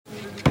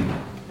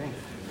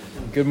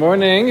Good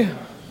morning.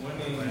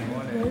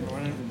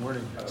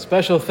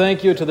 Special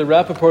thank you to the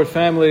Rappaport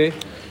family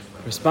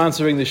for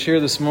sponsoring the Shiur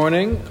this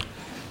morning.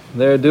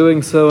 They're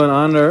doing so in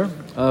honor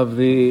of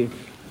the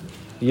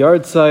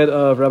yard site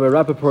of Rabbi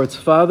Rappaport's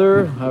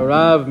father,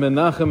 Harav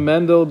Menachem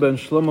Mendel ben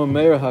Shlomo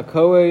Meir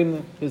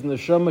HaKohen. His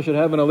neshama should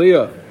have an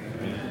aliyah.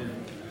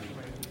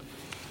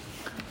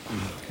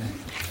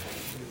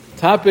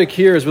 Topic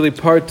here is really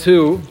part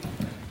 2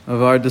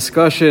 of our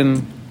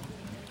discussion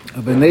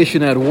of a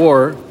nation at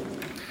war.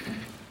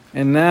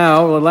 And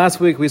now,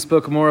 last week we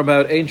spoke more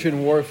about ancient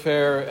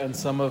warfare and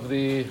some of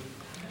the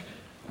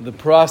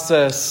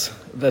process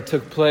that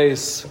took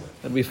place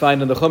that we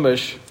find in the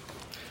Chumash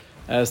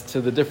as to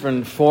the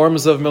different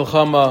forms of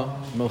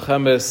Milchama,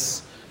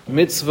 Milchemes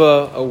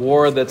Mitzvah, a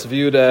war that's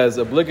viewed as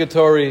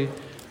obligatory,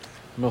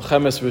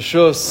 Milchemes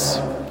Rishus,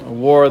 a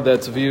war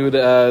that's viewed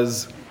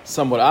as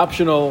somewhat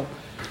optional,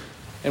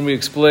 and we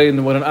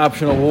explained what an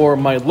optional war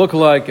might look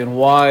like and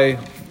why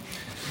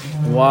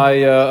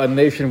a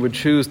nation would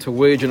choose to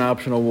wage an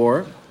optional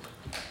war.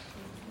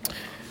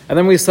 And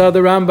then we saw the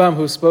Rambam,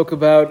 who spoke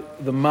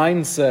about the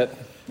mindset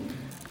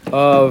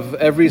of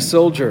every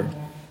soldier,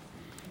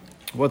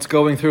 what's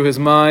going through his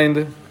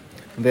mind,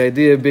 the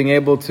idea of being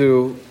able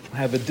to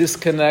have a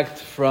disconnect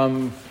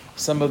from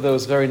some of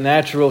those very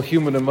natural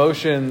human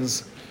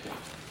emotions,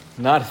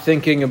 not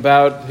thinking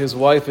about his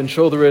wife and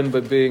children,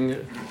 but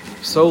being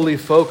solely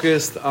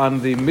focused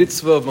on the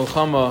mitzvah of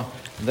Milchama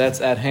that's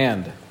at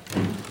hand.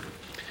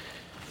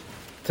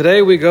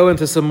 Today we go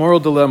into some moral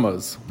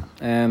dilemmas,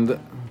 and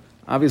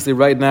obviously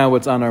right now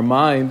what's on our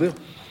mind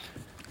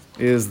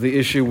is the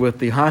issue with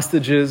the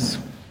hostages,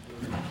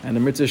 and the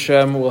Mitzvah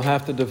Shem will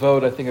have to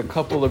devote, I think, a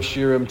couple of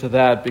shiurim to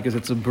that because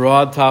it's a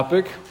broad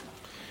topic,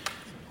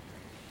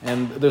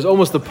 and there's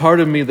almost a part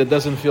of me that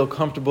doesn't feel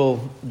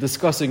comfortable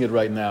discussing it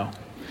right now.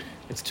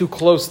 It's too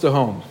close to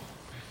home.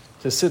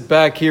 To sit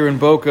back here in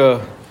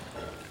Boca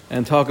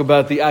and talk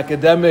about the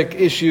academic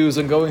issues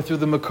and going through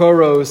the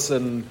Makoros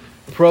and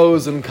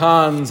pros and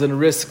cons and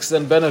risks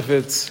and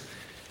benefits,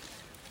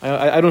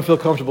 I don't feel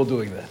comfortable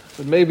doing that.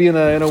 But maybe in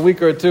a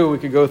week or two we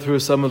could go through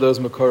some of those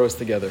Makoros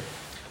together.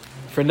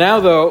 For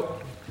now, though,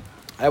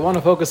 I want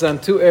to focus on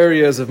 2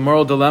 areas of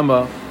moral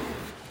dilemma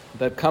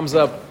that comes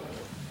up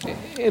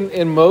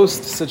in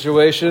most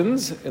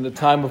situations in the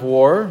time of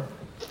war,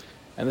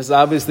 and this has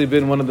obviously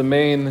been one of the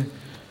main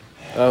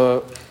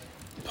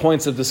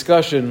points of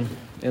discussion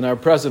in our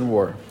present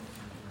war.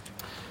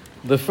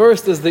 The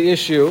first is the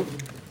issue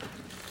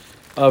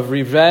of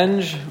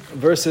revenge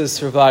versus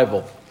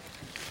survival.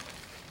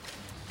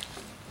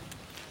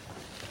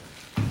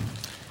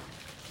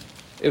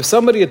 If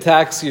somebody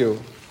attacks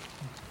you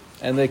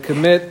and they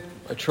commit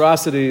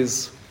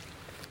atrocities,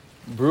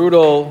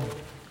 brutal,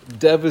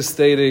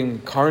 devastating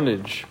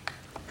carnage,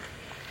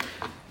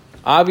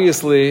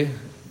 obviously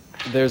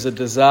there's a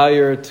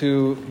desire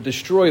to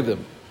destroy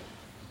them,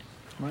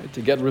 right?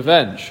 To get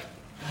revenge.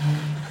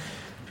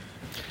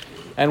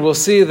 And we'll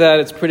see that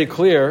it's pretty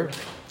clear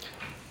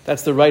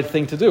that's the right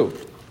thing to do.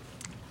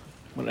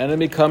 When an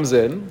enemy comes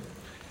in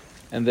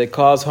and they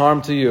cause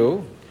harm to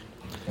you,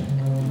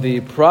 the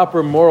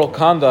proper moral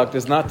conduct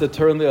is not to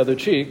turn the other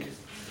cheek,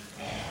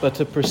 but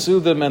to pursue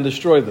them and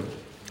destroy them.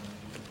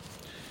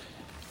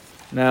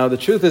 Now, the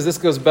truth is, this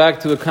goes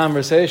back to a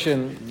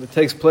conversation that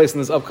takes place in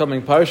this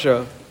upcoming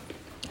parsha.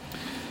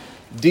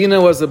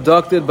 Dinah was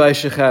abducted by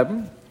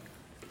Shechem,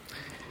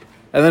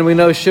 and then we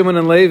know Shimon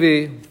and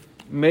Levi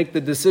make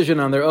the decision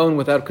on their own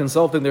without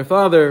consulting their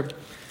father.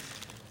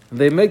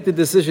 They make the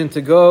decision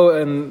to go,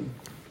 and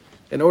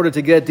in order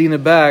to get Dinah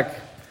back,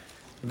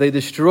 they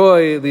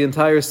destroy the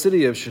entire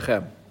city of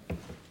Shechem.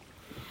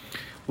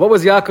 What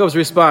was Yaakov's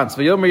response?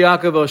 V'yomer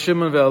Yaakov el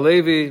Shimon ve'el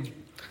Levi,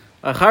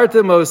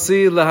 achartem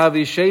osi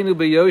lahavishenu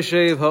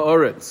b'yoshev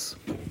ha'oretz.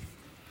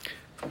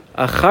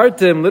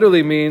 Achartem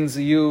literally means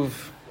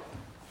you've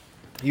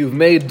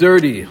made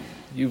dirty,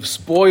 you've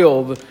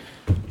spoiled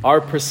our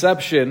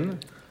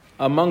perception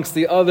amongst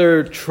the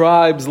other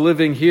tribes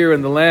living here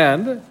in the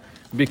land.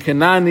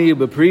 B'kenani,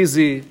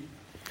 b'prizi,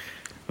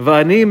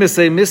 v'ani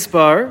misei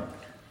mispar,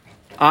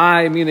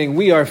 I, meaning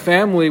we, our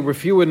family, were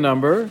few in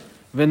number,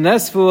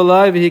 v'nesfu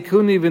alai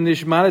v'hikuni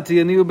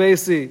v'nishmarati aniu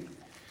beisi.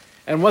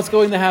 And what's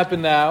going to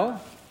happen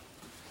now?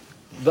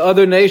 The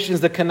other nations,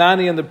 the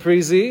Kanani and the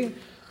Prizi,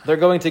 they're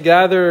going to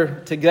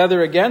gather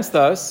together against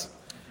us,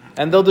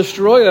 and they'll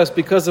destroy us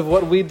because of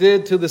what we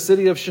did to the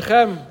city of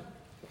Shechem.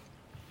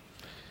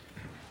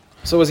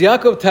 So was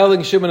Yaakov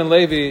telling Shimon and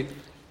Levi,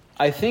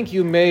 I think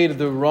you made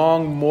the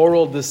wrong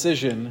moral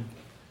decision.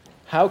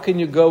 How can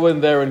you go in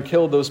there and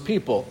kill those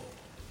people?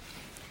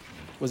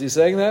 Was he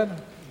saying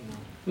that?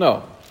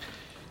 No.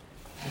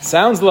 It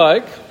sounds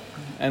like,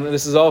 and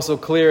this is also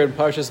clear in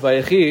Parshas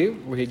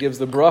Vayechi, where he gives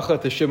the bracha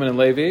to Shimon and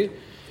Levi,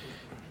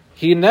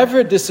 he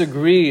never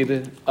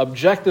disagreed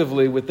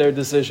objectively with their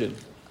decision.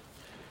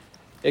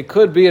 It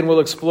could be, and we'll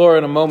explore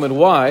in a moment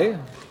why,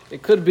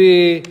 it could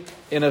be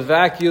in a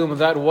vacuum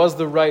that was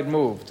the right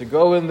move, to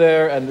go in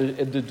there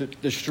and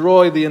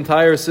destroy the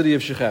entire city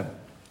of Shechem.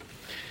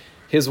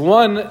 His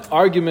one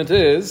argument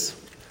is,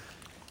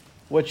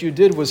 what you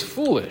did was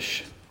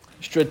foolish.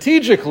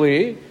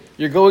 Strategically,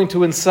 you're going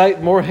to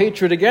incite more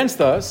hatred against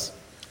us,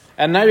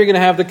 and now you're going to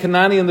have the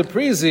Kanani and the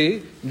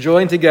Prizi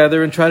join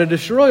together and try to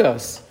destroy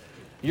us.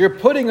 You're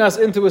putting us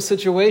into a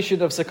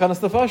situation of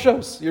sekanas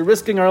nefashos. You're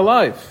risking our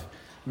life.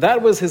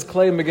 That was his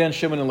claim against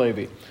Shimon and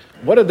Levi.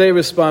 What did they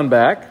respond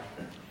back?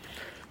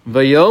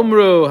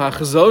 Vayomru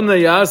hachzona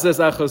yazes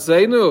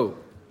achoseinu.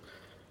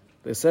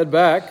 They said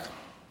back,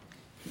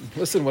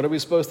 listen, what are we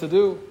supposed to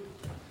do?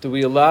 Do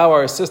we allow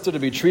our sister to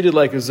be treated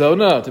like a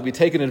zona, to be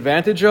taken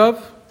advantage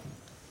of?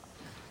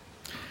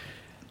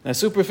 Now,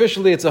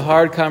 superficially, it's a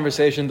hard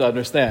conversation to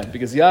understand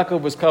because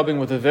Yaakov was coming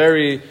with a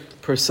very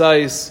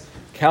precise,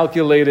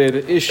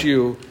 calculated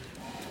issue.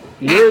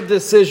 Your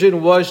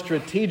decision was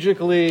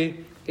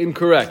strategically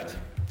incorrect.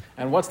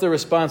 And what's the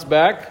response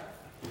back?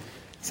 It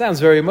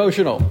sounds very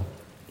emotional.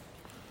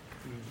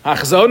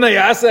 Achzona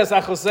yases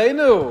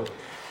achoseinu.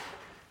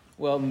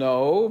 Well,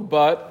 no,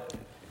 but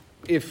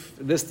if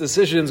this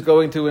decision is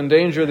going to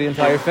endanger the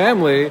entire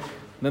family,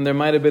 then there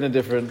might have been a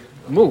different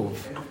move.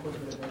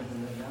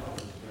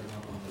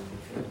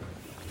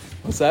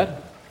 What's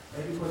that?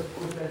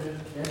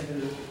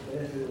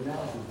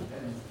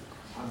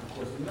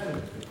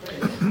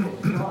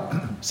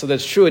 So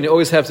that's true, and you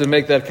always have to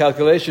make that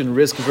calculation,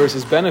 risk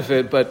versus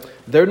benefit, but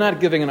they're not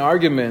giving an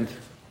argument,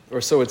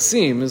 or so it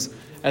seems,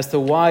 as to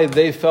why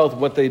they felt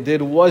what they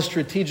did was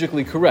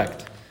strategically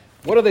correct.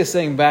 What are they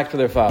saying back to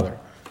their father?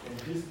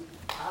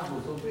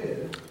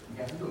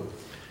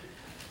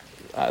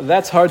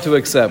 That's hard to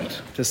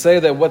accept. To say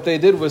that what they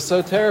did was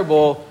so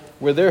terrible,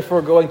 we're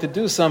therefore going to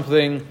do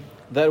something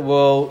that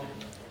will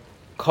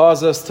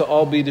cause us to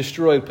all be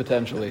destroyed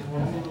potentially.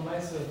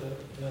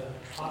 The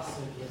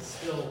hostage was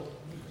still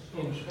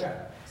in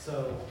Shver,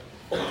 so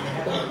they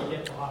had to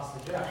get the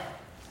hostage out.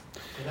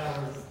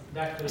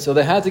 So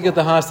they had to get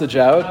the hostage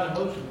out. Not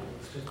emotional,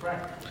 it's just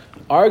practical.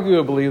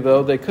 Arguably,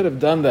 though, they could have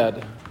done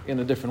that in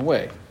a different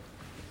way.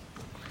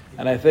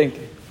 And I think,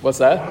 what's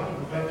that?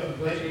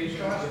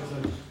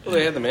 Well,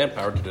 they had the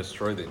manpower to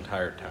destroy the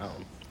entire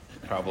town.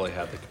 Probably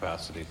had the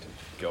capacity to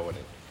go in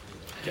and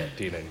get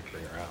Dina and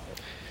bring her out.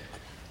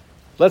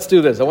 Let's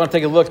do this. I want to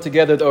take a look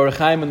together at the Orach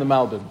Chaim and the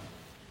Malbim.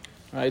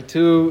 Right,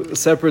 two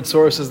separate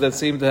sources that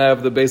seem to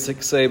have the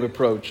basic same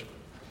approach.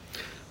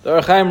 The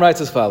Orach Chaim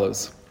writes as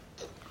follows.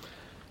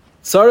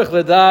 Tzarich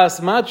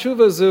ledas ma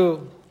tshuva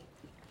zu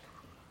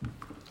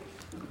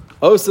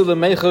osa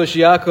lemechosh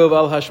Yaakov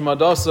al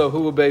hashmadaso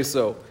hu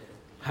ubeso.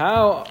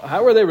 How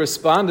are they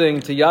responding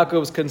to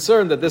Yaakov's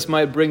concern that this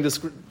might bring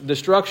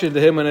destruction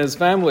to him and his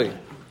family?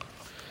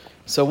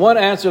 So one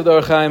answer of the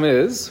Orach Chaim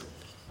is,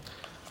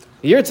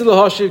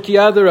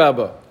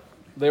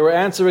 they were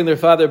answering their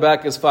father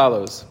back as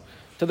follows.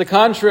 To the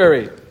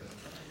contrary,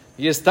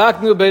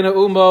 Yistaknu beina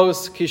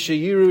umos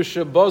kishayiru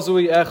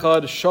shabozui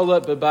echad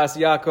sholat bebas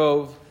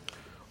Yaakov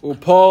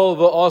upol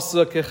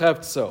v'osa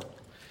kechevtso.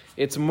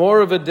 It's more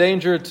of a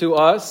danger to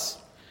us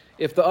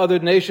if the other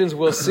nations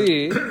will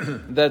see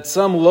that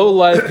some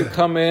lowlife could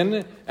come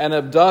in and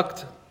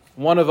abduct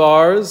one of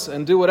ours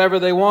and do whatever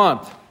they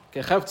want.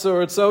 Kechevtso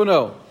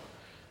ritzono.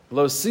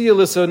 Lo siya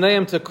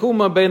lisoneim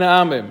tekuma beina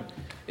amim.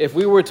 If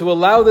we were to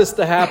allow this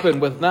to happen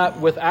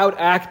without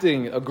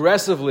acting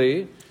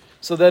aggressively,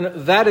 so then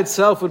that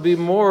itself would be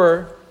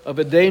more of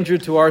a danger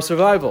to our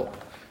survival.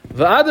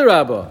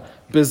 V'adarabba,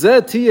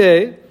 bezeh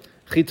tiyeh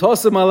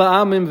chitosim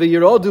ala amim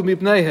v'yirodu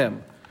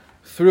mipneihem.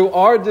 Through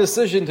our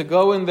decision to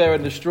go in there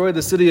and destroy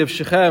the city of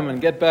Shechem and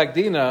get back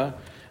Dinah,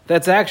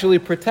 that's actually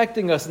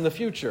protecting us in the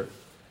future.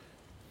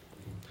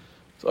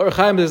 So Orach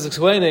Chaim is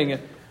explaining,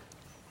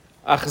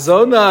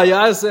 Achzona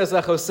yases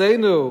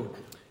achoseinu.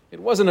 It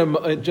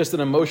wasn't just an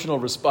emotional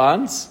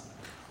response.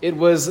 It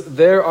was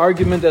their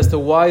argument as to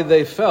why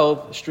they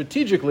felt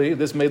strategically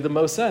this made the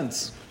most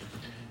sense.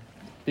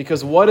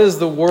 Because what does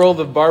the world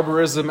of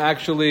barbarism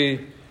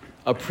actually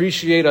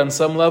appreciate on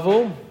some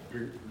level?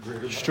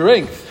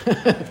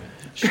 Strength.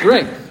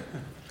 Strength.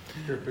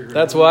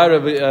 That's why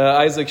Rabbi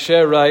Isaac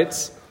Sher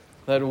writes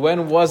that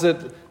when was it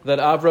that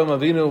Avraham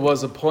Avinu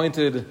was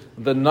appointed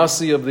the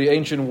Nasi of the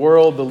ancient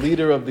world, the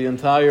leader of the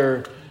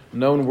entire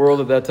known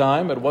world at that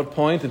time? At what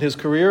point in his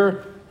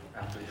career?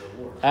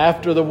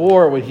 After the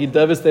war, when he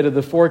devastated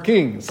the four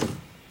kings.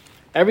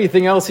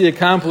 Everything else he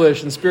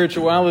accomplished in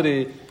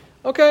spirituality,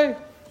 okay,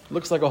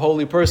 looks like a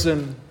holy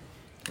person,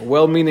 a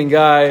well-meaning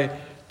guy,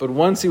 but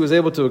once he was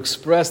able to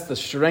express the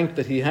strength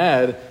that he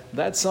had,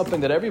 that's something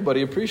that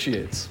everybody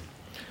appreciates.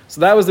 So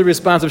that was the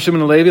response of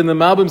Shimon and Levi, and the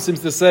Malbim seems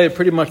to say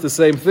pretty much the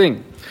same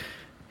thing.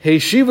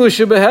 Heishivu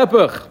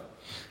shebehepach,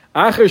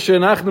 acher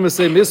she'anachnu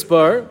mesei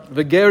mispar,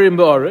 v'gerim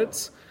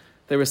ba'aretz.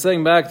 They were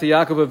saying back to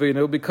Yaakov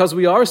Avinu, because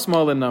we are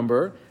small in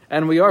number,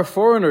 and we are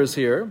foreigners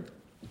here,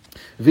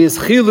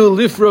 v'ischilu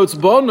lifrotz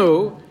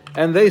bonu,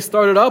 and they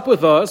started up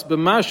with us,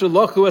 b'mashu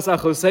lochu es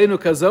achoseinu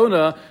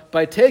kazona,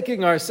 by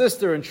taking our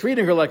sister and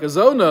treating her like a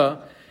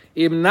zona,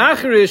 im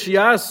nachrish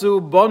yasu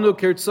bonu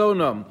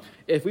kirtzonam.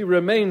 If we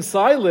remain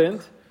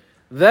silent,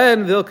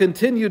 then they'll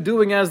continue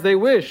doing as they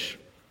wish.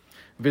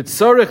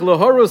 V'tzorich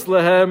lahorus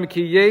lehem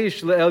ki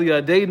yesh le'el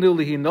yadeinu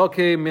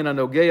lihinoke min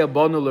anogea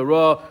bonu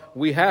l'ra.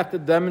 We have to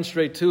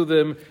demonstrate to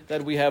them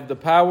that we have the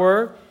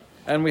power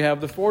and we have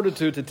the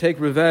fortitude to take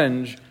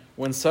revenge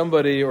when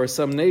somebody or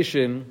some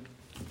nation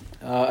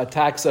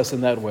attacks us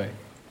in that way.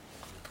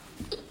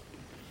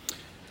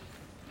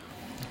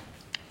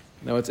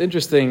 Now it's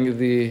interesting,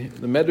 the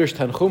Medrash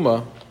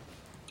Tanchuma,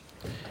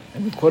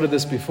 and we quoted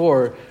this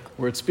before,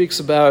 where it speaks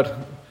about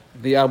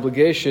the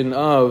obligation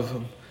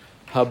of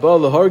Haba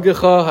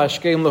l'horgecha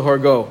hashkem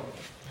l'horgo.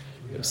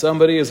 If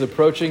somebody is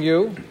approaching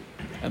you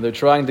and they're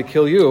trying to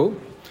kill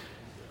you,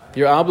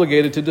 you're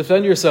obligated to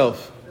defend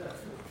yourself.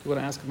 You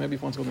want to ask him maybe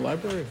if he wants to go to the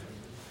library?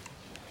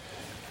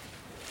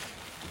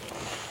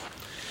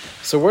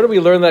 So where do we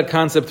learn that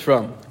concept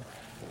from?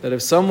 That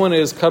if someone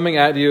is coming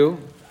at you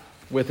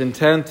with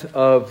intent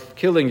of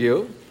killing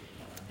you,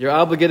 you're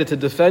obligated to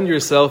defend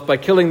yourself by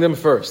killing them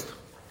first.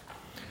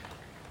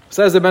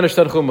 Says the Medrash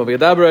Tanchuma,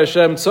 V'yadaber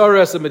Hashem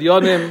tzores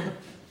Midyanim.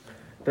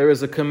 There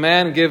is a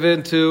command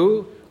given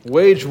to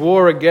wage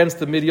war against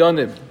the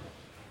Midyanim.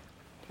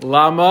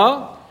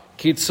 Lama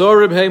ki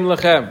tzorim heim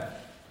lechem.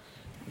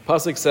 The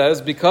pasuk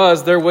says,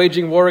 because they're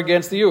waging war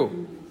against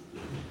you.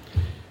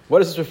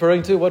 What is this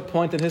referring to? What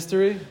point in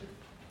history?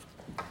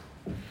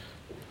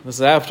 This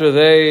is after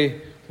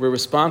they were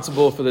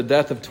responsible for the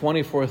death of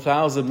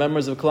 24,000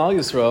 members of Klal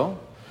Yisrael.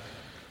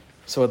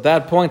 So at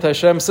that point,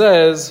 Hashem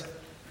says,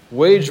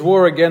 wage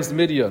war against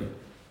Midian,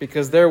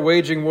 because they're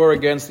waging war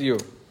against you.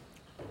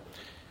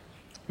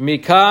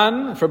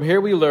 Mikan, from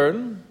here we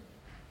learn,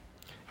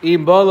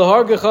 Im ba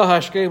l'hargecha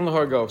hashkem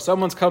l'hargo. If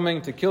someone's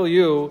coming to kill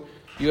you,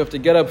 you have to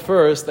get up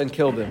first and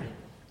kill them.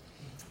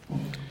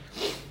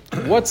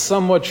 What's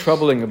somewhat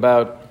troubling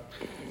about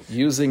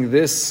using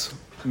this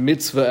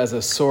mitzvah as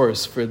a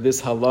source for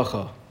this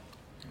halacha?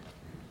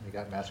 They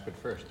got massacred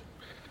first.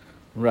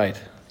 Right.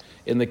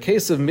 In the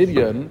case of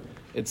Midian,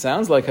 it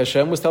sounds like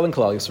Hashem was telling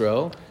Klal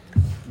Yisrael,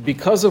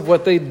 because of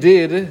what they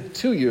did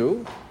to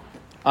you,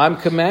 I'm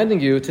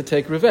commanding you to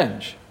take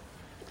revenge.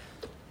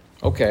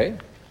 Okay.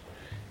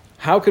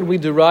 How can we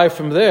derive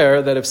from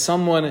there that if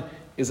someone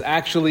is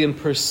actually in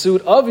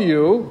pursuit of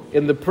you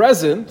in the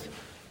present,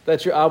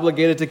 that you're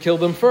obligated to kill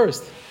them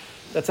first?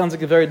 That sounds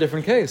like a very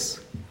different case.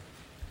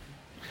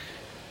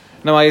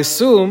 Now I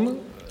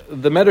assume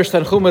the Medrash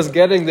Tanchuma is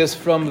getting this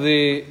from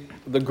the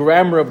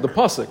grammar of the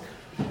pasuk.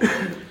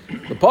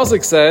 The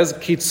pasuk says,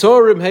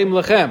 Kitzorim heim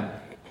lechem.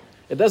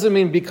 It doesn't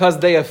mean because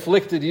they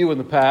afflicted you in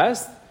the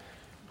past,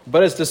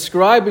 but it's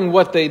describing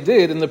what they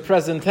did in the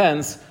present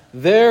tense.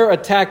 They're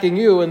attacking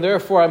you, and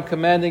therefore I'm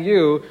commanding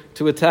you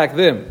to attack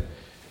them.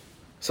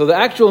 So the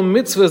actual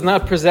mitzvah is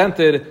not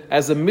presented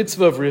as a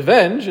mitzvah of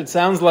revenge. It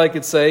sounds like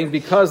it's saying,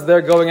 because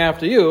they're going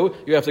after you,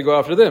 you have to go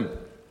after them.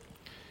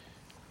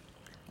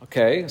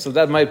 Okay, so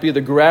that might be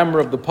the grammar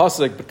of the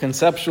pasuk, but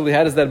conceptually,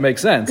 how does that make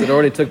sense? It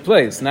already took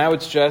place. Now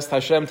it's just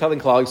Hashem telling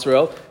Klal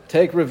Yisrael,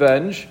 take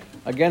revenge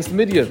against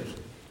Midian.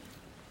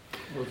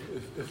 Well,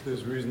 if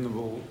there's a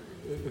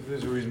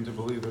reason to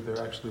believe that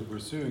they're actually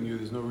pursuing you,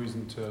 there's no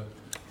reason to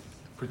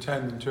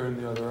pretend and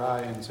turn the other eye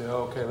and say,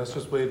 oh, okay, let's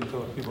just wait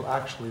until people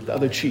actually die. The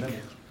other cheek. Okay.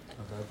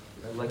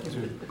 I'd like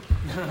to.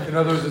 In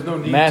other words, there's no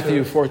need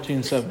Matthew to...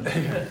 14:7.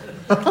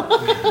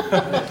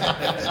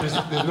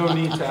 there's no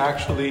need to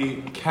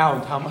actually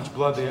count how much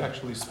blood they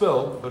actually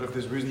spill, but if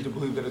there's reason to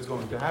believe that it's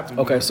going to happen...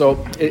 Okay,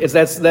 so it's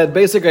that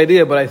basic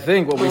idea, but I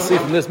think what we see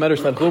from this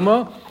Medrash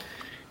Tanchuma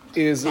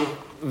is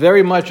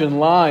very much in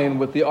line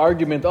with the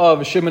argument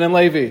of Shimon and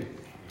Levi,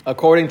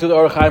 according to the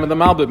Orach Chaim and the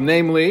Malbim.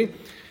 Namely,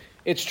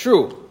 it's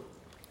true.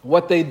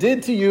 What they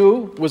did to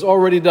you was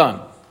already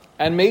done.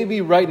 And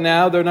maybe right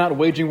now they're not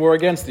waging war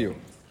against you.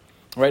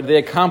 Right? They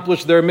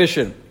accomplished their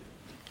mission.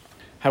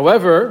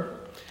 However,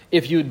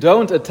 if you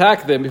don't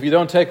attack them, if you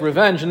don't take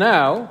revenge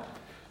now,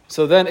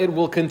 so then it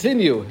will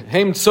continue.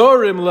 Heim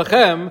tzorim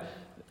lechem.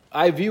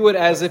 I view it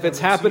as if it's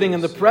happening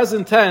in the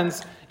present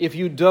tense if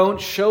you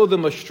don't show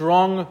them a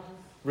strong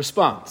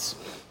response.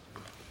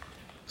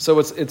 So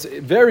it's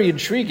very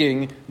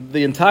intriguing,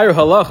 the entire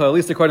halacha, at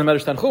least according to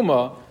Medrash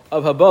Tanchuma,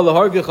 of haba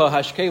l'hargecha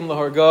hashkem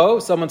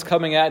l'hargo, someone's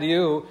coming at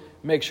you,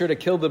 make sure to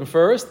kill them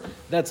first.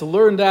 That's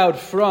learned out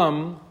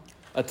from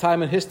a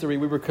time in history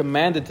we were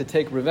commanded to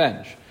take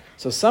revenge.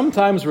 So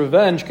sometimes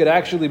revenge could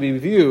actually be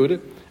viewed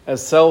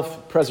as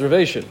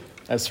self-preservation,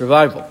 as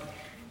survival.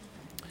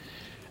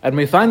 And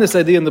we find this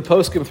idea in the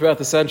poskim throughout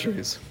the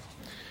centuries.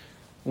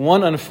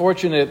 One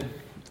unfortunate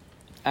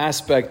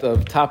aspect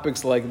of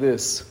topics like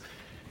this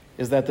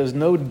is that there's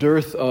no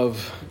dearth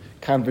of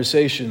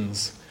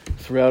conversations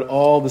throughout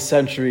all the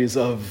centuries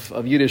of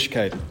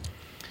Yiddishkeit.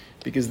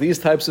 Because these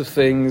types of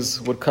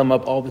things would come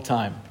up all the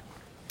time.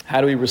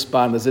 How do we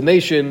respond as a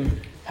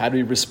nation? How do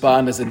we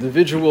respond as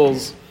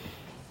individuals?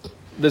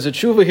 There's a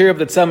tshuva here of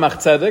the Tzemach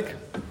Tzedek,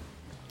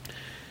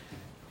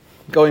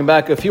 going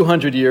back a couple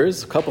hundred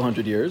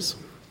years,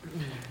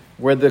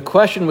 where the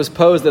question was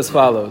posed as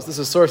follows. This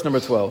is source number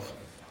 12.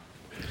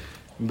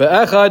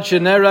 Be'echad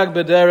shenerag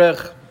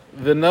b'derech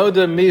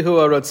v'noda mihu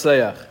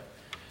arotzeach.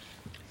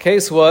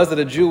 Case was that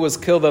a Jew was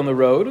killed on the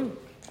road,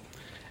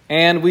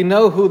 and we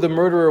know who the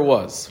murderer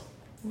was.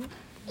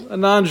 A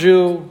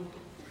non-Jew,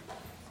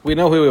 we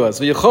know who he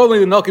was.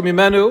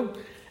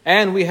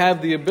 And we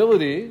have the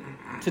ability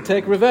to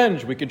take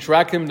revenge. We could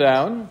track him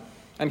down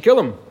and kill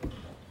him.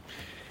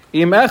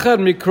 If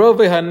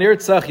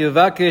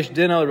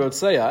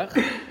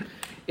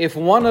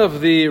one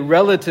of the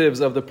relatives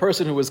of the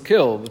person who was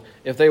killed,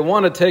 if they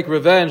want to take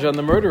revenge on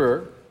the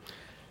murderer,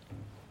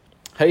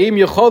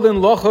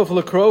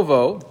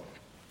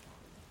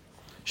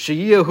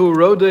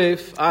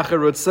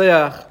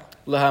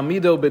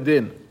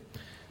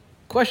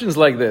 questions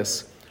like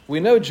this. We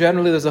know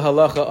generally there's a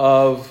halacha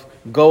of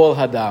goel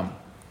hadam.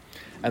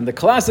 And the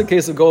classic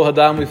case of goel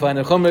hadam we find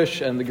in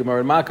Chumash and the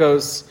Gemara in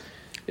Makos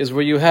is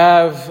where you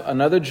have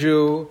another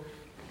Jew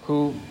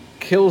who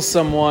kills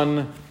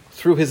someone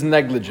through his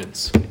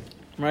negligence.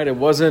 Right? It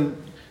wasn't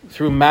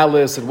through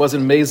malice, it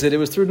wasn't mazid, it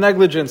was through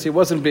negligence. He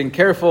wasn't being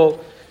careful,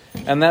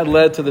 and that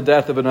led to the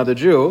death of another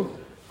Jew.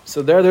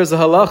 So there's a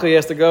halacha, he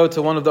has to go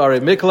to one of the Arei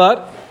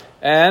Miklat,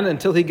 and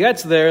until he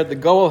gets there, the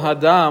goel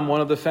hadam, one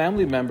of the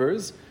family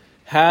members,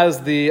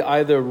 has the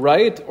either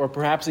right or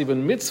perhaps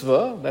even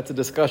mitzvah, that's a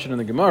discussion in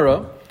the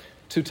Gemara,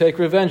 to take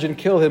revenge and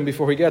kill him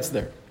before he gets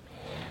there.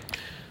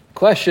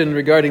 Question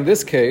regarding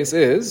this case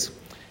is,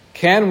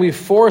 can we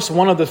force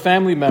one of the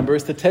family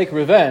members to take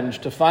revenge,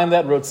 to find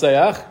that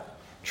rotzeach,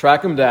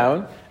 track him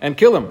down, and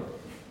kill him?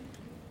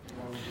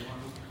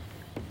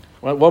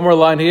 One more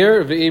line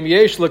here. V'im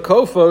yesh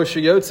lekofo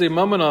sheyotze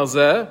maman al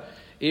zeh,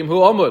 im hu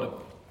omud.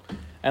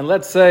 And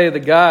let's say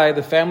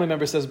the family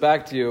member says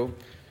back to you,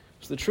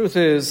 so the truth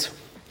is,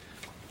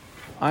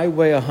 I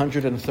weigh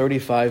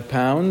 135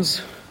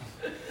 pounds,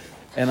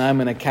 and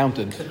I'm an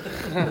accountant.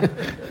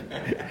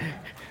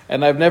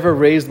 And I've never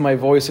raised my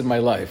voice in my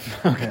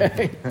life.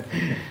 Okay?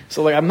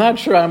 So I'm not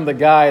sure I'm the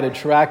guy to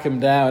track him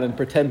down and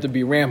pretend to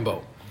be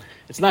Rambo.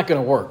 It's not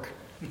going to work.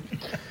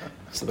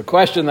 So the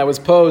question that was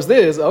posed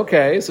is,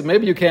 okay, so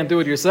maybe you can't do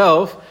it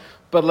yourself,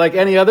 but like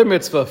any other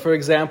mitzvah, for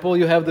example,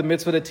 you have the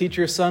mitzvah to teach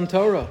your son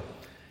Torah.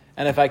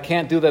 And if I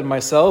can't do that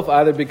myself,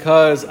 either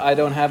because I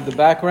don't have the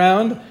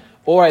background,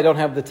 or I don't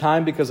have the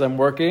time because I'm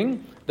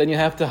working, then you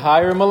have to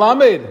hire a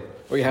malamed,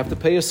 or you have to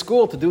pay a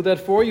school to do that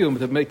for you,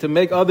 to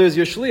make others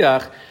your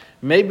shliach.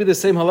 Maybe the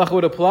same halacha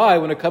would apply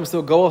when it comes to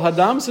a goel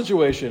hadam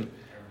situation,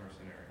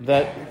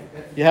 that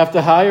you have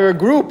to hire a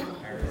group.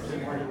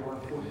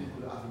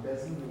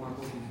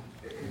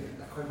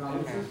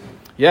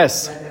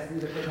 Yes.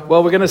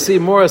 Well, we're going to see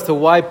more as to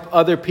why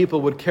other people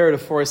would care to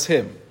force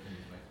him.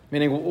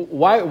 Meaning,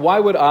 why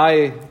would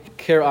I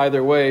care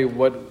either way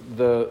what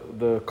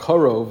the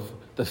korov,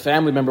 the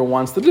family member,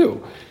 wants to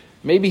do?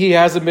 Maybe he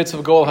has a mitzvah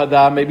of goel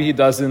hadam, maybe he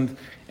doesn't.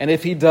 And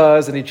if he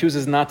does, and he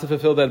chooses not to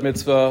fulfill that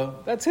mitzvah,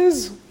 that's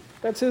his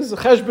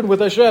cheshbon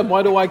with Hashem.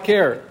 Why do I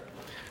care?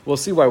 We'll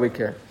see why we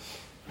care.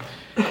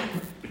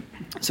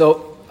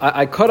 So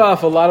I cut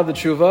off a lot of the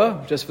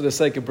tshuva, just for the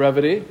sake of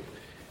brevity,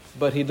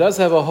 but he does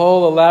have a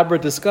whole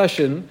elaborate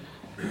discussion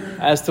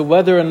as to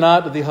whether or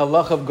not the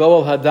halach of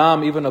goel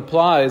hadam even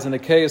applies in a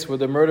case where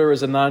the murderer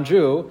is a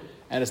non-Jew,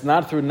 and it's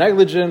not through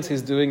negligence, he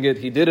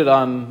did it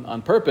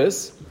on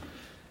purpose.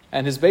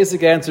 And his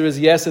basic answer is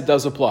yes, it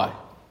does apply.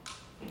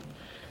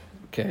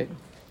 Okay.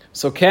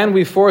 So can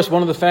we force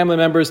one of the family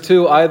members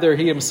to either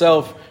he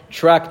himself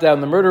track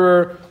down the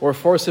murderer or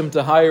force him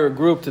to hire a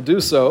group to do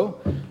so?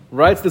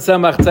 Writes the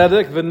Tzemach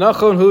Tzedek,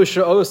 V'nachon hu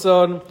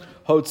she'oson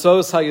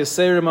hotzos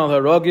hayeserim al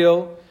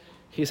harogil.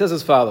 He says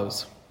as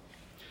follows.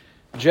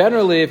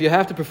 Generally, if you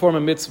have to perform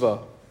a mitzvah,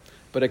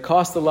 but it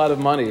costs a lot of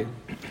money,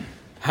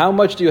 how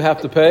much do you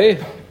have to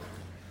pay?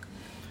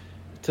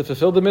 To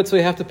fulfill the mitzvah,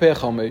 you have to pay a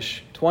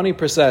chomesh,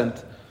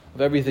 20% of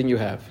everything you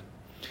have.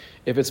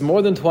 If it's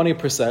more than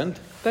 20%,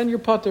 then you're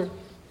patur.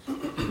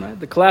 Right?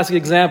 The classic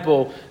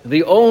example,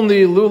 the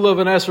only lulav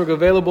and esrog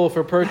available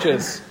for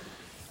purchase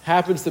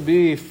happens to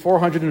be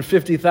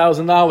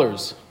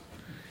 $450,000.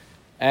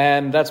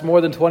 And that's more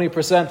than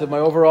 20% of my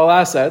overall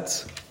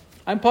assets.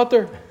 I'm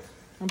patur.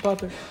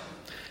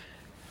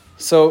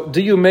 So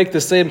do you make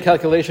the same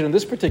calculation in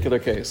this particular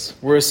case?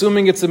 We're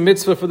assuming it's a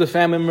mitzvah for the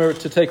family member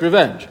to take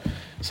revenge.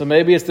 So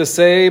maybe it's the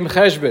same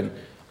cheshbon.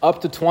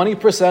 Up to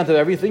 20% of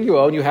everything you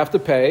own, you have to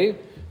pay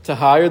to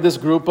hire this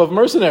group of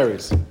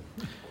mercenaries.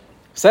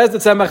 Says the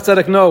Tzemach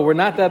Tzedek, no, we're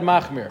not that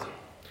machmir,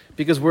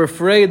 because we're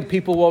afraid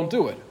people won't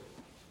do it.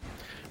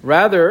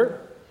 Rather,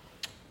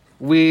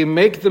 we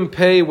make them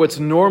pay what's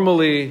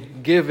normally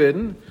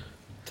given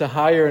to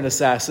hire an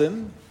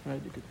assassin,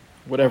 right?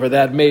 Whatever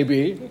that may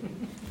be.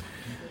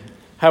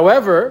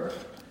 However,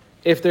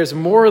 if there's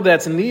more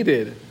that's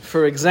needed,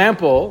 for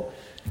example,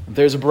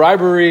 there's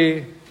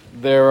bribery,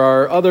 there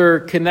are other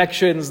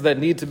connections that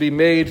need to be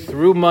made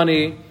through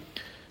money,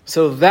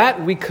 so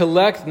that we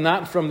collect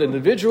not from the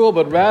individual,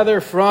 but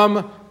rather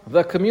from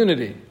the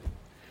community.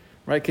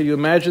 Right? Can you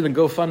imagine the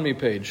GoFundMe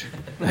page?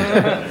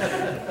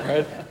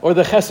 Right? Or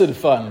the Chesed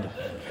Fund.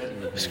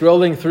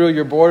 Scrolling through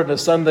your board on a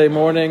Sunday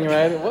morning,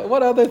 right?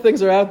 What other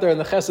things are out there in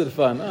the Chesed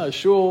Fund?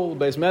 Shul,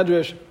 Beis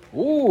Medrash.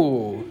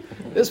 Ooh,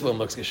 this one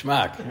looks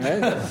geschmack,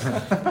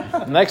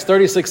 right? Next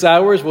 36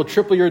 hours, we'll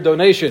triple your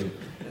donation.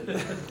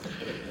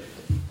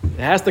 It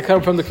has to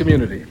come from the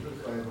community.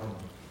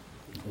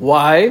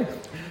 Why?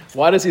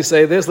 Why does he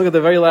say this? Look at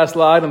the very last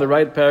line in the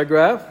right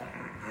paragraph.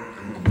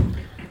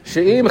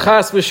 She'im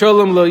chas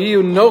v'sholem lo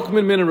yiu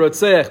nokmin min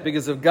rotzech,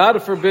 because if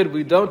God forbid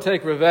we don't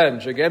take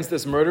revenge against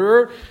this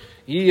murderer,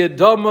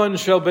 yiyadomon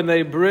shel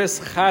b'nei bris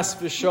chas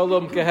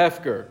v'sholem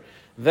kehefker.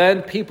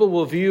 Then people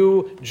will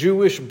view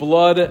Jewish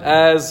blood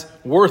as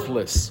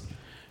worthless.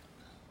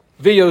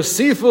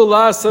 V'yosifu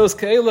lasos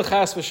ke'ela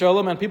chas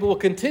v'sholem, and people will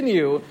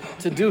continue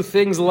to do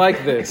things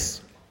like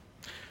this.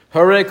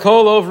 Hare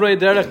kol ovrei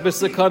derech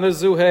b'sekana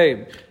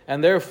zuheim.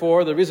 And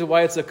therefore, the reason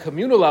why it's a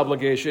communal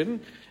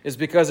obligation is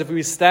because if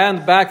we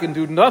stand back and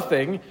do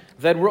nothing,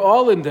 then we're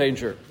all in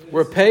danger.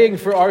 We're paying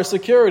for our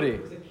security.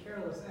 It was a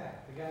careless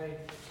act. The guy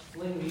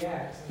flinged the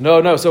axe.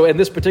 No. So in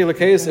this particular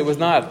case, it was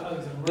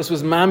not. This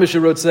was mamish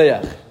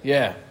rotzeach.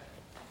 Yeah.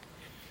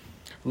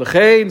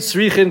 L'chein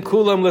srichin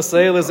kulam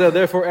l'sei lezeh.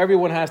 Therefore,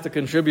 everyone has to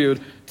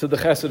contribute to the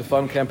Chesed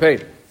Fund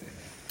campaign.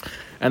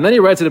 And then he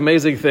writes an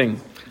amazing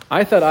thing.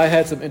 I thought I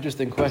had some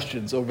interesting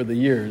questions over the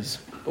years,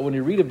 but when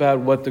you read about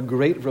what the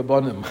great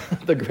Rabbanim,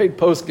 the great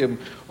poskim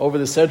over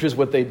the centuries,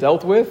 what they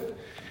dealt with,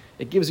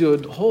 it gives you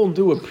a whole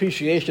new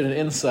appreciation and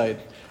insight.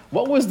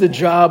 What was the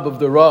job of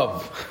the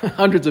Rav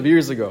hundreds of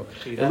years ago?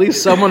 At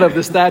least someone of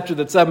the stature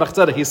that Tzemach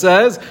Tzedek. He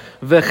says,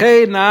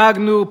 "V'chei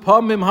nagnu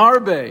pomim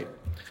harbe."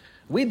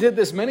 We did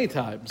this many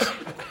times.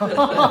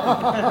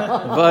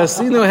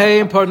 V'asinu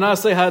heim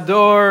parnasei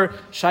hador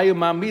shayu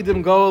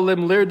mamidim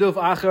golim lirduf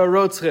achar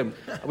rotzchim.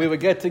 We would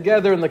get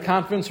together in the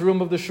conference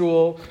room of the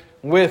shul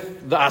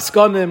with the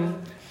askonim,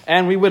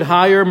 and we would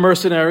hire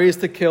mercenaries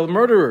to kill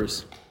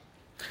murderers.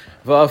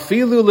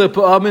 V'afilu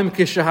le'pa'amim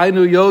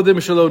kishahainu yodim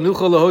shelo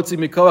nuchol lahotzi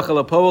mikoach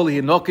alapol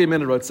hinokim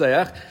min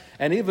rotzeach.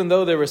 And even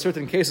though there were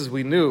certain cases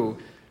we knew,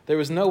 there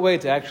was no way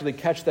to actually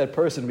catch that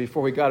person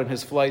before he got on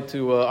his flight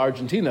to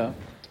Argentina.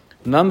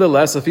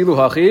 Nonetheless, afilu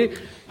hachi,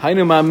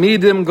 hainu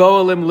mamidim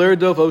goalim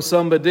lirdov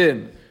osam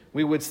badin.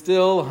 We would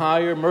still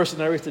hire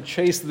mercenaries to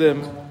chase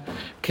them.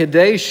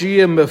 Kedei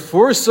shiyim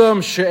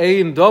mefursam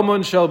she'ein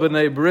domon shel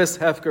b'nei bris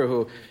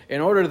hefkerhu. In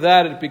order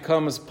that it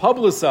becomes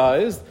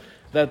publicized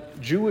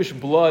that Jewish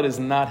blood is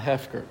not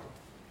hefker.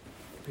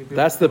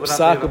 That's the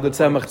psak of the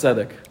Tzemach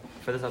Tzedek.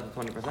 For this up to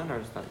 20%, or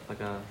is that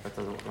that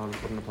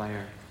wouldn't apply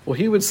here? Well,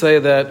 he would say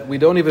that we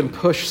don't even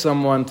push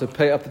someone to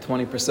pay up to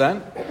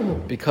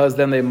 20% because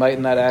then they might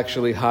not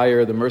actually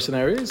hire the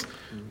mercenaries.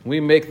 We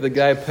make the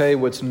guy pay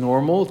what's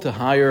normal to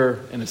hire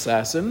an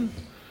assassin.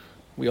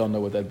 We all know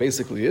what that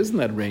basically is in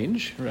that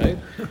range, right?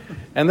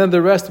 And then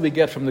the rest we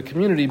get from the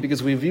community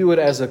because we view it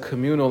as a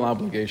communal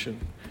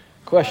obligation.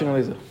 Question,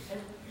 Elisa?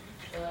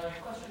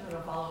 Question and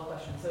a follow-up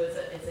question. So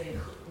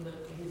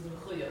he's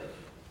mechuyev.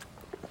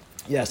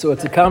 Yeah, so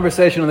it's a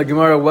conversation in the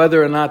Gemara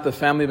whether or not the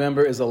family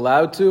member is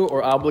allowed to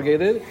or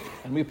obligated,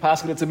 and we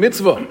pass it, it's a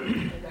mitzvah.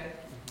 Okay.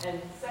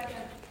 And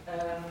second,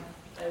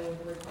 I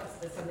would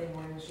request the Sunday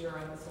morning shiur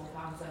on this whole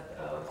concept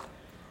of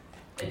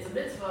it's a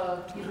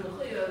mitzvah, he's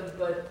mechuyev,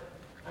 but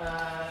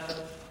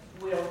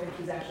we don't think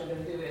he's actually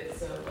going to do it,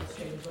 so let's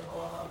change the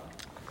halacha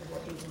of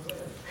what he's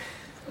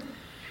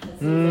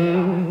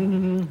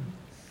mechuyev.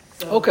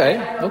 Okay.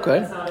 I don't know if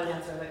that's not an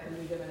answer that can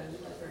be given in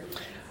 30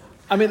 seconds.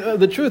 I mean,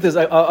 the truth is,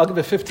 I'll give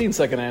a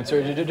 15-second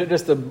answer,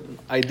 just an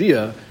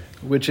idea,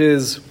 which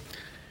is,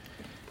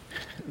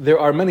 there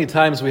are many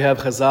times we have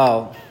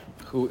Chazal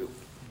who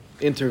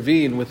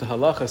intervene with the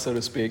halacha, so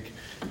to speak,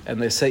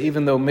 and they say,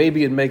 even though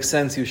maybe it makes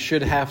sense, you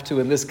should have to,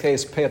 in this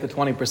case, pay at the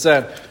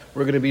 20%,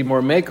 we're going to be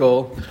more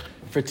mekel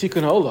for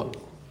tikkun olam,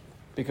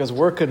 because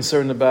we're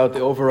concerned about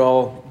the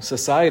overall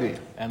society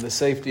and the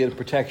safety and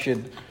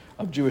protection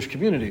of Jewish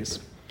communities.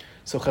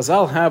 So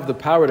Chazal have the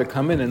power to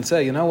come in and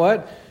say, you know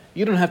what?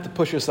 You don't have to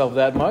push yourself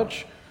that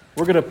much.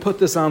 We're going to put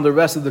this on the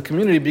rest of the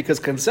community because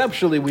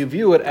conceptually we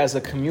view it as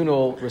a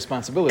communal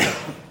responsibility.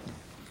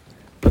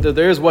 But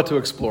there is what to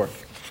explore.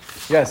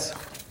 Yes?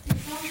 It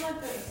sounds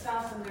like the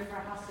assassin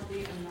therefore has to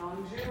be a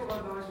non-Jew,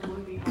 otherwise we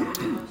wouldn't be able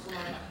to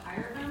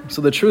hire them.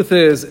 So the truth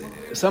is,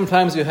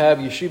 sometimes you have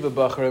yeshiva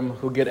bachrim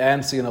who get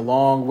antsy in a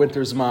long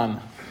winter's man.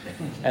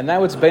 And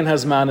now it's bein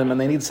hazmanim and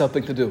they need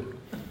something to do.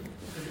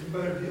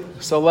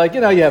 So you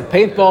have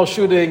paintball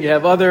shooting, you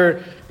have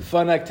other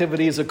fun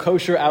activities, a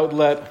kosher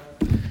outlet.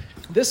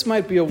 This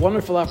might be a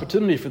wonderful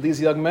opportunity for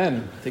these young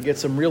men to get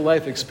some real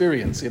life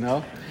experience,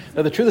 Now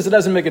the truth is it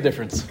doesn't make a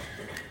difference. It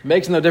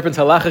makes no difference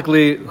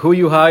halachically who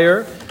you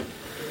hire.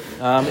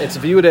 It's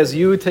viewed as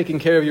you taking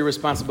care of your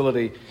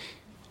responsibility.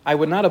 I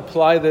would not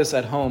apply this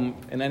at home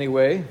in any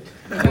way.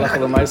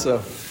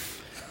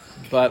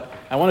 But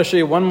I want to show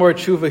you one more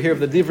tshuva here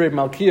of the Divrei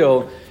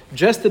Malkiel,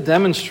 just to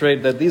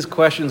demonstrate that these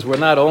questions were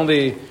not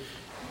only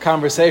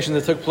conversations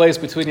that took place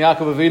between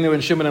Yaakov Avinu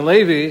and Shimon and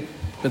Levi,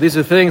 but these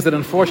are things that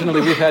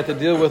unfortunately we've had to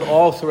deal with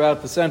all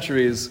throughout the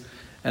centuries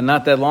and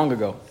not that long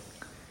ago.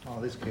 All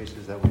these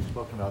cases that we've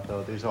spoken about,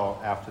 though, these are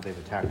all after they've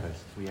attacked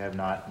us. We have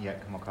not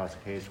yet come across a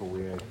case where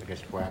we're,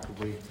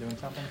 proactively doing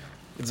something.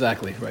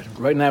 Exactly, right.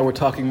 Right now we're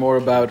talking more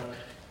about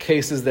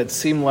cases that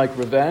seem like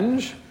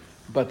revenge,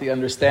 but the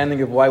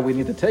understanding of why we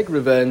need to take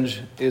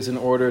revenge is in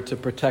order to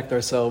protect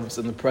ourselves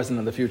in the present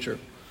and the future.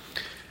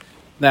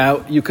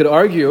 Now, you could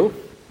argue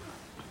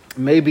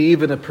maybe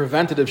even a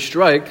preventative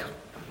strike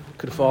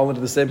could fall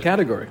into the same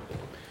category.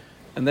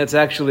 And that's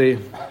actually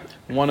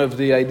one of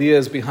the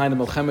ideas behind the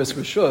Milchemes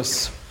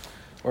Rishus,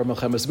 or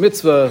Milchemes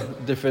Mitzvah,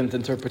 different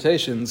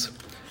interpretations,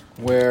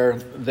 where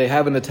they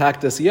haven't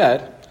attacked us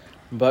yet,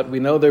 but we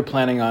know they're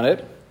planning on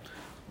it,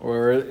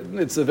 or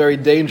it's a very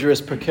dangerous,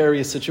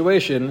 precarious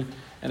situation,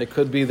 and it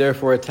could be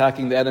therefore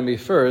attacking the enemy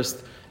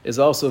first, is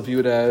also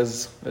viewed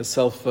as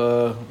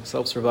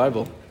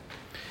self-survival.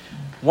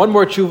 One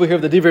more tshuva here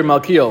of the Divrei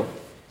Malkiel.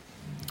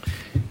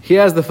 He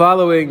has the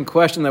following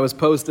question that was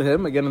posed to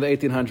him, again in the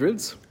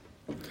 1800s.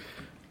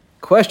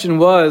 Question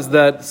was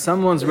that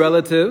someone's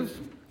relative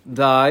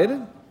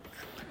died,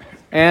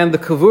 and the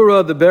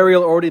kavura, the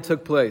burial, already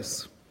took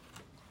place.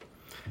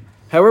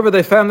 However,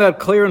 they found out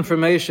clear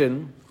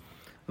information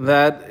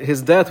that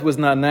his death was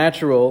not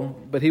natural,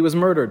 but he was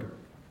murdered.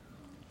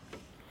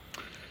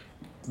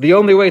 The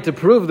only way to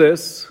prove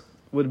this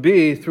would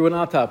be through an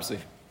autopsy.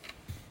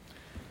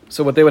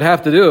 So what they would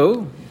have to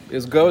do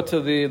is go to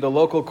the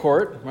local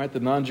court, right, the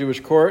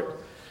non-Jewish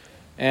court,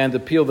 and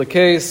appeal the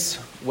case.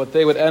 What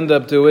they would end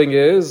up doing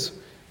is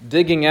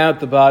digging out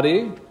the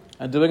body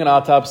and doing an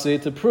autopsy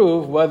to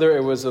prove whether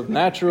it was of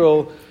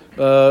natural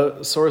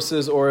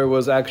sources or it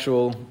was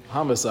actual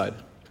homicide.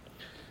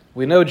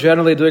 We know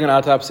generally doing an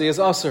autopsy is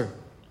asur.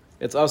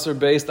 It's asur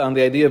based on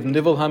the idea of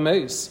nivel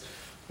hameis.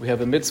 We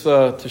have a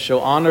mitzvah to show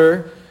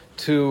honor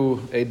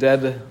to a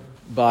dead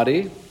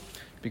body,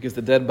 because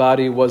the dead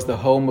body was the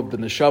home of the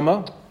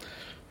neshama.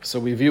 So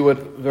we view it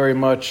very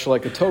much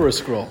like a Torah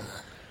scroll.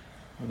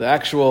 The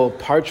actual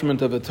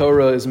parchment of a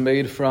Torah is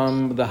made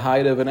from the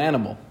hide of an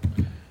animal,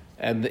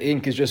 and the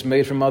ink is just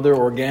made from other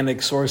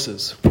organic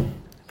sources,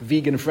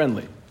 vegan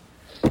friendly.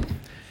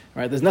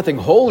 Right? There's nothing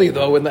holy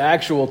though in the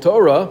actual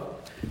Torah,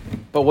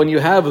 but when you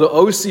have the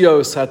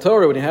osios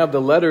haTorah, when you have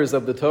the letters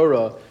of the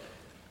Torah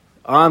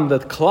on the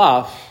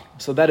cloth,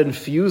 so that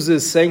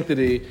infuses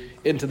sanctity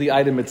into the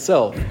item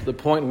itself, to the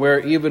point where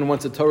even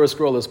once a Torah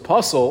scroll is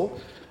puzzle,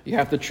 you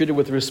have to treat it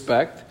with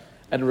respect,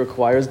 and it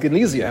requires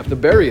genizah, you have to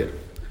bury it.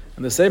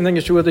 And the same thing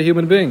is true with a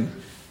human being.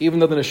 Even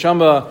though the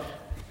neshama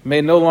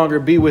may no longer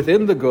be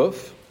within the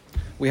guf,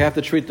 we have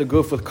to treat the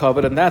guf with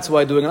kavod, and that's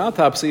why doing an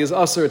autopsy is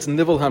asur, it's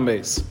nivel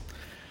hameis.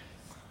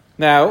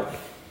 Now,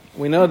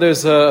 we know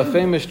there's a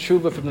famous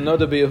tshuva from the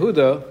Noda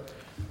B'Yehuda,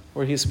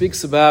 where he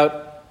speaks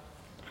about,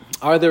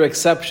 are there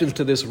exceptions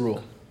to this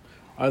rule?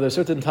 Are there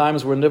certain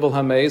times where nivel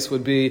hameis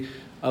would be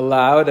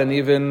allowed and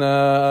even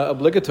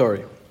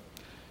obligatory?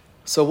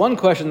 So one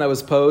question that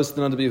was posed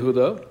to the Noda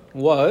B'Yehuda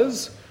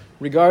was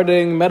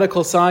regarding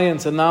medical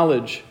science and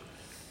knowledge.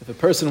 If a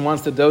person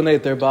wants to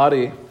donate their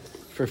body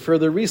for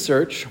further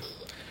research,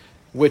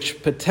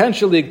 which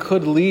potentially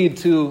could lead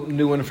to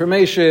new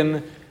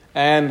information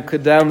and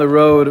could down the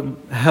road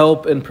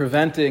help in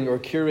preventing or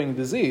curing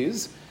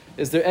disease,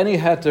 is there any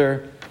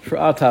heter for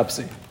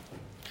autopsy?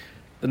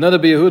 The Noda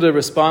B'Yehuda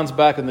responds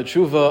back in the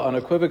tshuva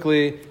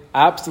unequivocally,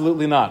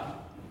 absolutely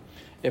not.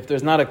 If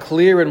there's not a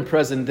clear and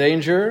present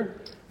danger,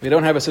 we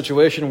don't have a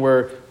situation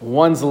where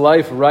one's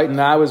life right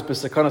now is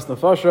b'sekanas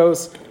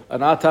nefashos,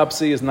 an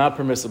autopsy is not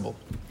permissible.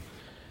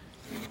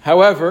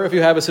 However, if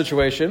you have a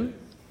situation,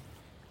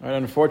 right,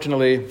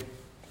 unfortunately,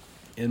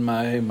 in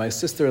my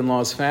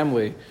sister-in-law's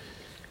family,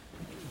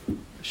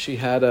 she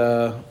had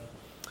her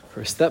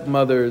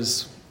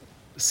stepmother's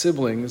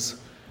siblings,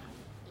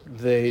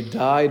 they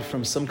died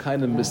from some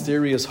kind of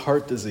mysterious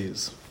heart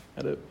disease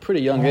at a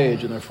pretty young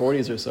age, in their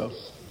 40s or so.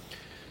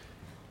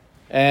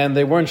 And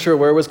they weren't sure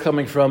where it was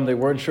coming from. They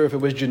weren't sure if it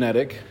was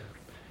genetic.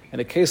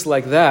 In a case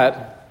like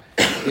that,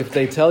 if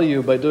they tell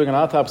you by doing an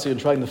autopsy and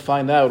trying to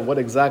find out what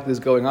exactly is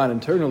going on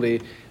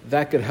internally,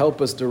 that could help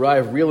us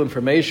derive real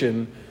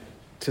information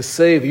to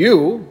save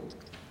you,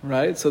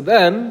 right? So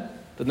then,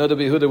 the Noda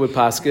B'Yehuda would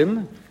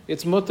paskin,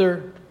 it's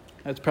mutter.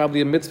 It's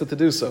probably a mitzvah to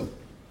do so.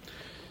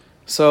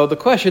 So the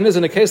question is,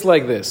 in a case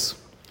like this,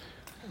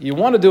 you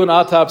want to do an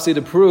autopsy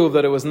to prove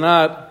that it was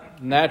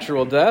not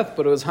natural death,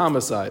 but it was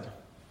homicide.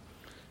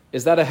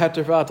 Is that a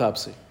heter for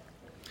autopsy?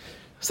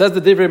 Says the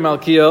Divrei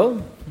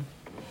Malkiel,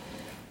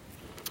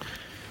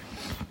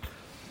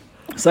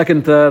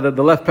 second, the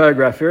left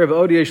paragraph here,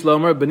 V'od yesh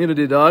lomer b'ninu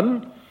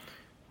didan,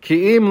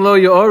 ki im lo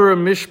yo'or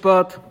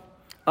mishpat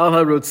al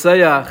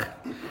harotzeach.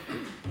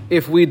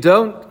 If we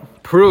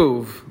don't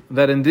prove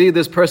that indeed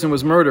this person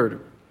was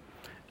murdered,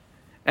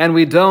 and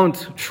we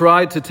don't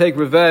try to take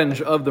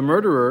revenge of the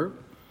murderer,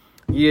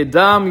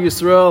 Yedam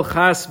Yisrael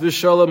Chas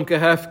V'Sholom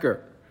Kehefker,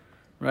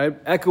 right?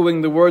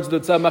 Echoing the words of the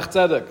Tzemach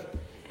Tzedek,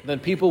 then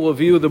people will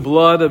view the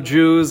blood of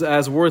Jews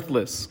as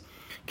worthless.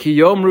 Ki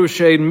Yomru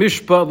Shein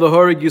Mishpat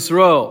L'Horig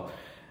Yisrael.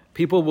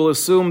 People will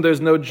assume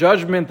there's no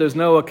judgment, there's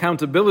no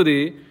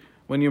accountability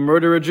when you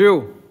murder a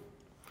Jew.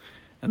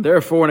 And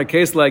therefore, in a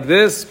case like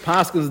this,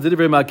 Paschal's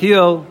Divrei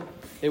Malkiel,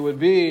 it would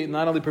be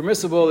not only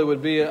permissible, it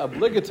would be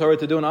obligatory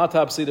to do an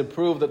autopsy to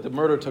prove that the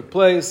murder took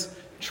place,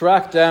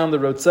 track down the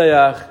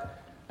Rotzeach,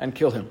 and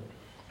kill him.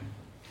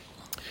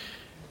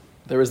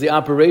 there is the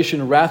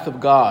operation Wrath of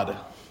God,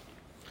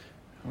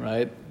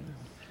 right?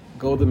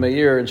 Golda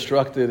Meir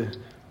instructed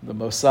the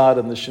Mossad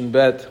and the Shin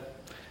Bet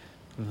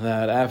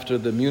that after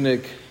the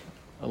Munich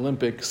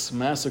Olympics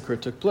massacre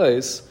took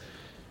place,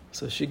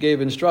 so she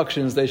gave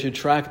instructions they should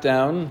track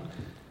down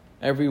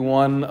every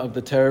one of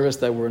the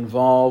terrorists that were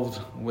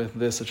involved with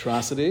this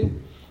atrocity,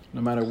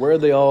 no matter where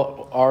they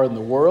all are in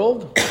the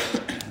world,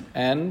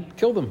 and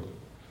kill them.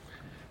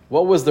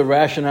 What was the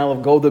rationale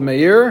of Golda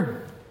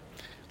Meir?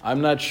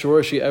 I'm not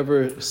sure she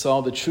ever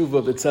saw the tshuva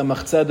of the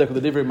Tzemach Tzedek or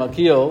the Divrei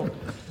Malkiel,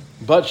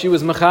 but she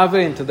was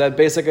mechavein to that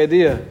basic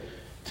idea,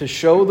 to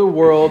show the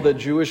world that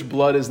Jewish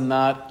blood is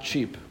not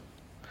cheap.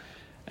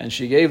 And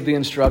she gave the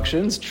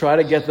instructions, try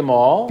to get them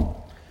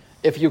all.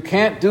 If you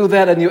can't do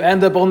that and you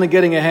end up only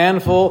getting a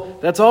handful,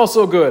 that's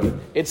also good.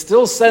 It's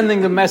still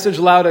sending the message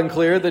loud and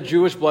clear that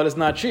Jewish blood is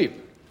not cheap.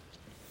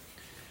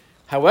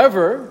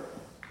 However,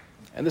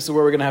 and this is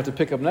where we're going to have to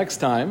pick up next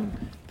time,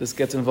 this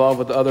gets involved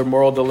with the other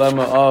moral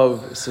dilemma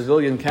of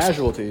civilian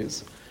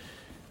casualties.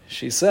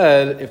 She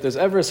said, if there's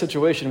ever a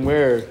situation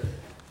where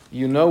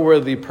you know where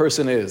the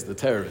person is, the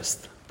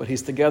terrorist, but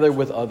he's together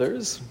with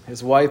others,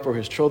 his wife or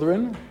his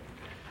children,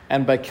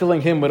 and by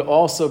killing him would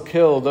also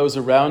kill those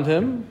around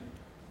him,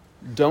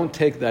 don't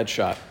take that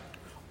shot.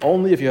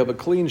 Only if you have a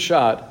clean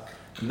shot,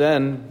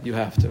 then you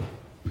have to.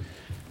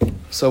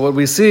 So what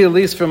we see, at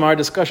least from our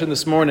discussion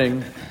this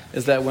morning,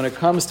 is that when it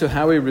comes to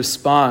how we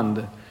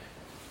respond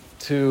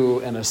to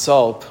an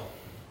assault,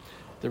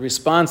 the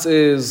response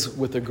is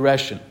with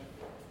aggression.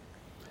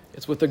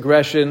 It's with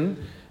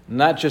aggression,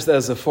 not just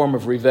as a form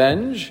of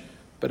revenge,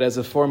 but as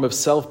a form of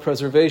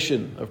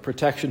self-preservation, of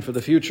protection for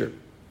the future.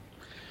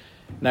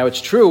 Now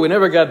it's true, we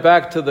never got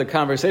back to the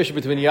conversation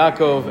between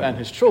Yaakov and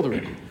his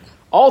children.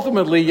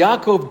 Ultimately,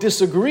 Yaakov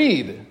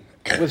disagreed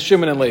with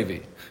Shimon and Levi.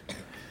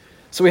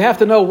 So we have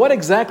to know what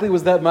exactly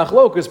was that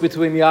machlokus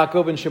between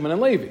Yaakov and Shimon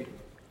and Levi.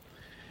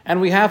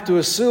 And we have to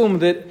assume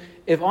that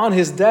if on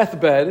his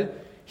deathbed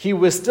he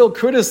was still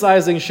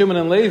criticizing Shimon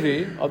and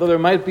Levi, although there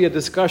might be a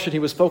discussion, he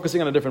was focusing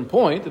on a different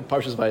point in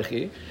Parshas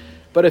Vaychi,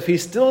 but if he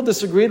still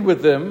disagreed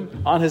with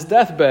them on his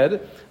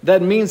deathbed,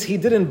 that means he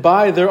didn't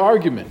buy their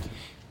argument.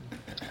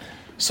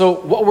 So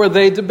what were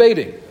they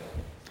debating?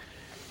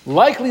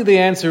 Likely the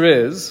answer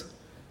is,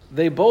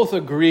 they both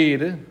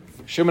agreed,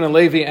 Shimon and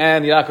Levi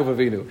and Yaakov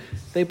Avinu,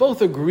 they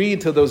both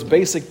agreed to those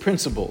basic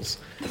principles,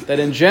 that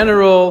in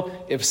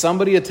general, if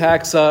somebody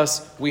attacks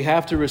us, we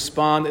have to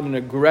respond in an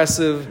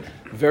aggressive,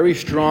 very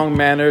strong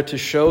manner to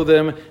show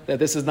them that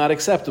this is not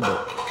acceptable.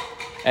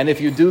 And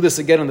if you do this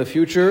again in the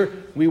future,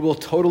 we will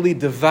totally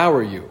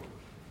devour you.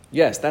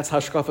 Yes, that's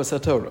Hashkafos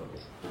HaTorah.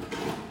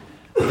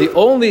 The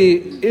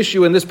only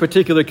issue in this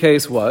particular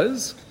case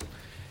was,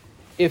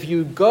 if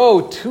you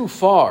go too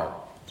far,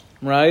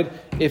 right?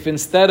 If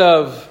instead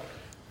of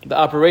the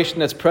operation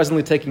that's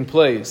presently taking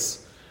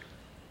place,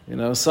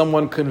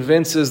 someone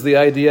convinces the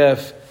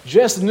IDF,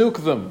 just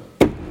nuke them,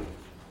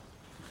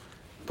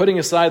 putting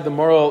aside the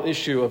moral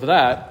issue of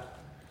that,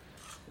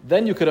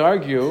 then you could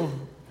argue,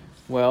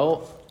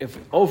 well, if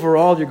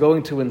overall you're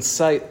going to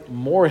incite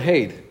more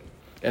hate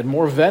and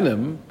more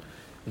venom,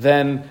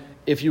 then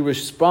if you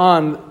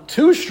respond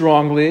too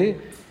strongly,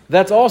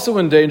 that's also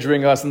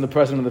endangering us in the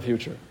present and the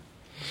future.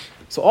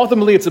 So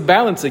ultimately, it's a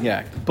balancing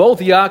act. Both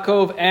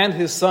Yaakov and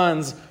his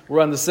sons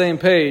were on the same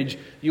page.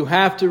 You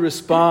have to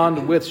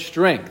respond with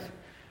strength.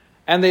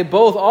 And they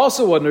both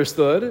also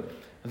understood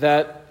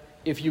that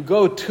if you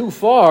go too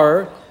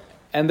far,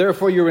 and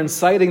therefore you're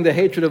inciting the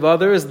hatred of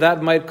others,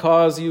 that might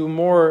cause you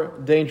more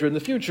danger in the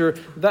future.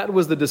 That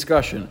was the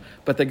discussion.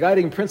 But the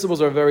guiding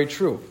principles are very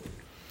true.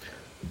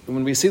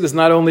 When we see this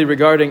not only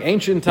regarding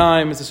ancient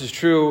times, this is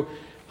true,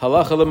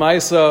 halacha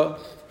l'maisa,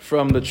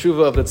 from the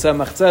tshuva of the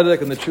Tzemach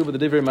Tzedek and the tshuva of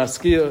the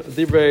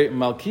Divrei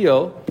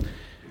Malkiel,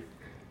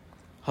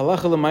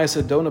 halacha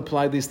l'maisa, don't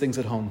apply these things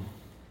at home.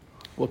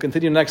 We'll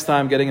continue next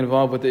time getting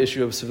involved with the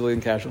issue of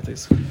civilian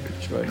casualties.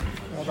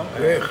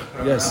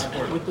 Yes?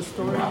 With the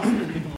stories